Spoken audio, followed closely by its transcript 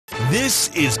This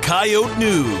is Coyote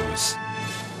News.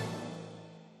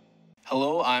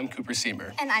 Hello, I'm Cooper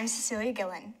Seamer. And I'm Cecilia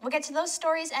Gillen. We'll get to those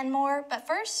stories and more, but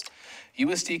first...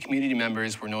 USD community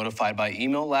members were notified by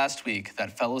email last week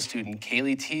that fellow student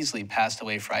Kaylee Teasley passed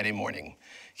away Friday morning.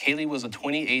 Kaylee was a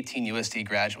 2018 USD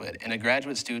graduate and a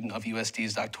graduate student of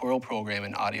USD's doctoral program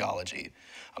in audiology.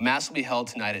 A mass will be held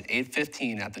tonight at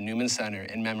 8:15 at the Newman Center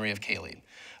in memory of Kaylee.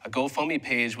 A GoFundMe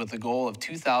page with a goal of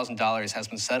 $2,000 has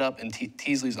been set up in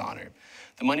Teasley's honor.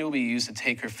 The money will be used to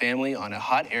take her family on a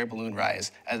hot air balloon ride,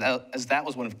 as that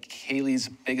was one of Kaylee's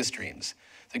biggest dreams.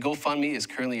 The GoFundMe is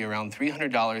currently around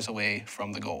 $300 away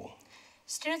from the goal.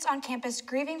 Students on campus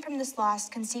grieving from this loss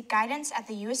can seek guidance at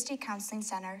the USD Counseling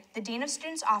Center, the Dean of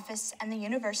Students' Office, and the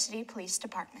University Police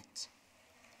Department.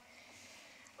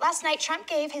 Last night, Trump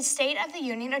gave his State of the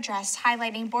Union address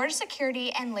highlighting border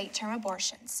security and late-term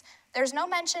abortions. There's no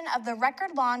mention of the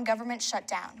record-long government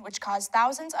shutdown, which caused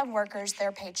thousands of workers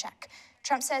their paycheck.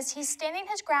 Trump says he's standing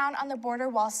his ground on the border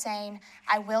while saying,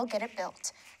 "I will get it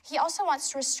built." He also wants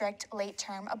to restrict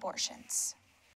late-term abortions.